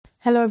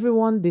Hello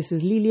everyone, this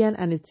is Lillian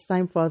and it's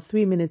time for our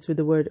 3 minutes with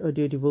the word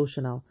audio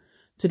devotional.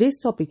 Today's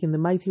topic in the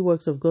Mighty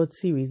Works of God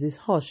series is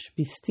Hush,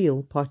 Be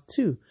Still, Part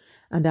 2.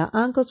 And our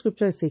anchor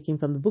scripture is taken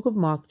from the book of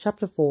Mark,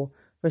 chapter 4,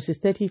 verses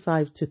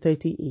 35 to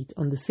 38.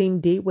 On the same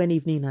day when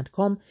evening had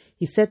come,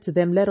 he said to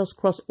them, "Let us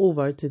cross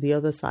over to the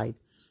other side."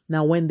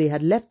 Now when they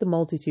had left the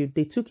multitude,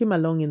 they took him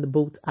along in the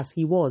boat as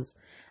he was,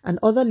 and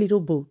other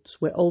little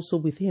boats were also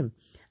with him.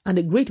 And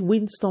a great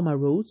windstorm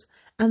arose,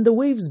 and the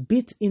waves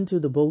beat into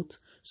the boat,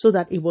 so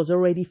that it was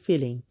already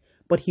filling.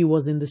 But he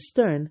was in the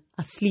stern,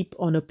 asleep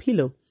on a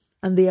pillow.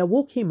 And they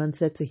awoke him and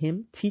said to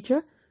him,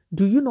 "Teacher,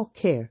 do you not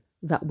care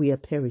that we are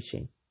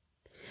perishing?"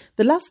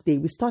 The last day,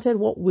 we started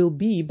what will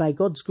be, by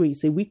God's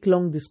grace, a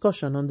week-long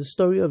discussion on the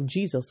story of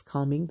Jesus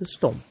calming the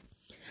storm.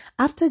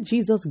 After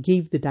Jesus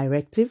gave the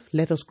directive,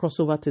 "Let us cross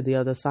over to the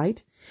other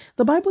side,"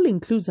 the Bible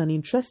includes an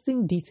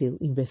interesting detail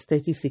in verse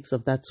 36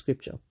 of that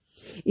scripture.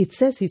 It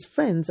says his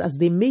friends, as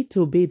they made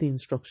to obey the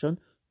instruction,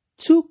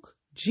 took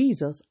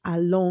Jesus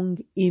along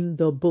in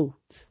the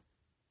boat.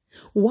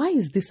 Why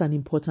is this an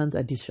important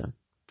addition?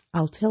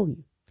 I'll tell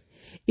you.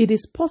 It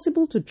is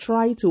possible to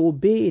try to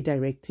obey a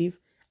directive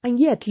and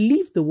yet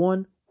leave the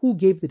one who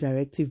gave the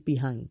directive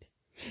behind.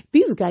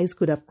 These guys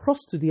could have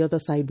crossed to the other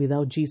side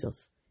without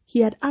Jesus. He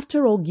had,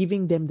 after all,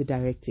 given them the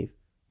directive.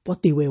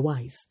 But they were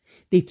wise.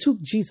 They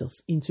took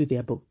Jesus into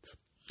their boat.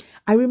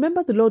 I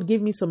remember the Lord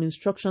gave me some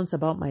instructions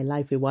about my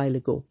life a while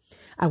ago.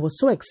 I was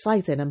so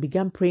excited and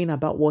began praying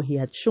about what He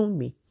had shown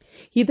me.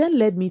 He then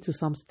led me to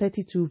Psalms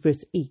 32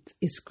 verse 8,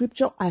 a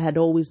scripture I had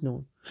always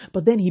known.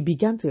 But then He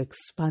began to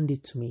expand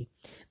it to me.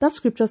 That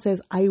scripture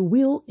says, "I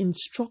will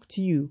instruct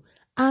you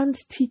and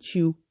teach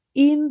you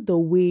in the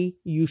way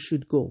you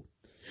should go."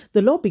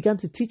 The Lord began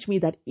to teach me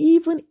that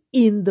even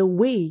in the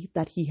way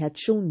that He had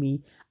shown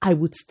me, I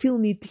would still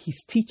need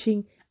His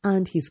teaching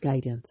and His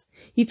guidance.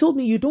 He told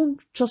me, "You don't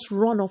just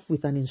run off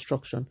with an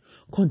instruction.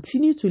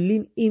 Continue to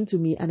lean into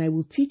me and I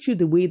will teach you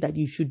the way that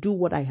you should do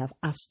what I have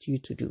asked you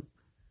to do."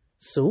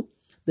 So,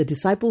 the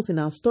disciples in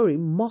our story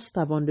must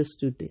have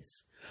understood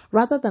this.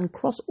 Rather than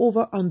cross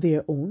over on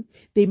their own,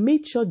 they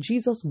made sure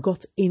Jesus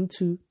got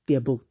into their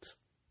boat.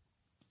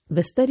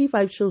 Verse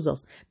 35 shows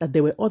us that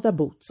there were other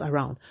boats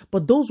around,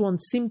 but those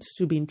ones seemed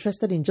to be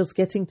interested in just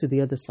getting to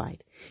the other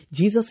side.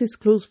 Jesus'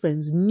 close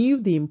friends knew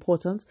the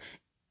importance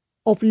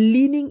of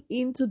leaning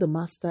into the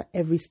Master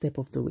every step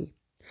of the way.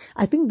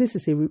 I think this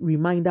is a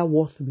reminder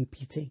worth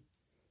repeating.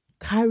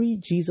 Carry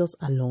Jesus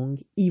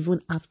along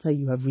even after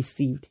you have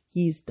received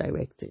His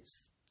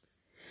directives.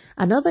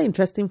 Another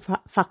interesting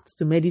fact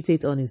to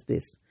meditate on is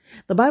this.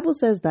 The Bible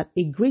says that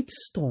a great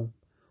storm,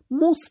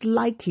 most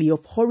likely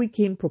of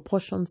hurricane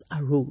proportions,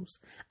 arose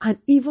and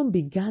even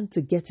began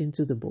to get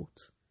into the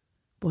boat.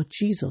 But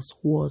Jesus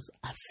was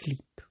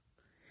asleep.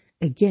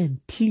 Again,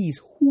 please,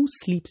 who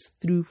sleeps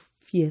through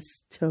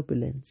fierce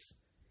turbulence?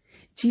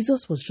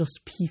 Jesus was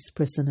just peace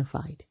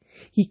personified.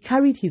 He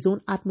carried His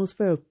own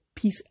atmosphere of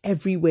peace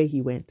everywhere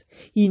He went.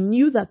 He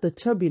knew that the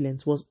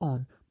turbulence was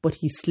on, but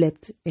He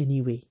slept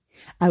anyway.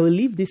 I will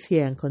leave this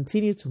here and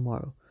continue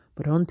tomorrow.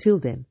 But until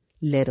then,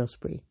 let us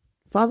pray.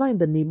 Father, in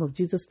the name of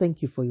Jesus,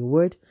 thank You for Your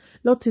word.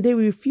 Lord, today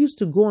we refuse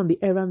to go on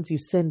the errands You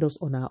send us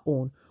on our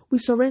own. We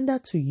surrender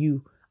to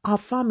You, our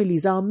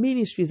families, our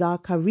ministries, our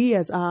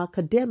careers, our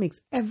academics,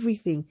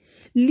 everything.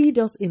 Lead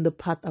us in the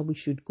path that we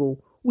should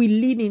go. We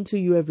lean into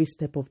You every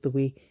step of the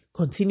way.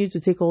 Continue to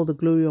take all the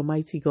glory,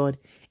 Almighty God.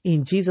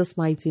 In Jesus'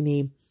 mighty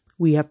name,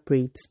 we have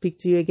prayed. Speak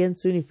to you again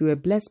soon. If you were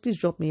blessed, please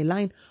drop me a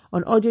line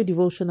on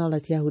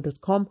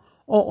audiodevotional@yahoo.com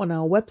or on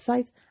our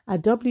website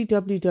at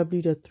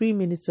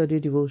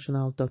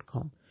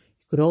www.3minutesaudiodevotional.com.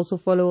 You could also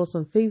follow us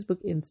on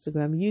Facebook,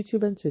 Instagram,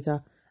 YouTube, and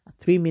Twitter at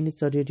 3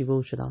 Minutes Audio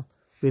Devotional.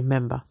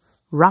 Remember,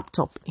 wrapped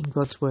up in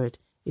God's Word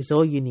is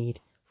all you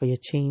need for your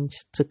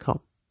change to come.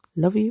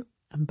 Love you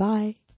and bye.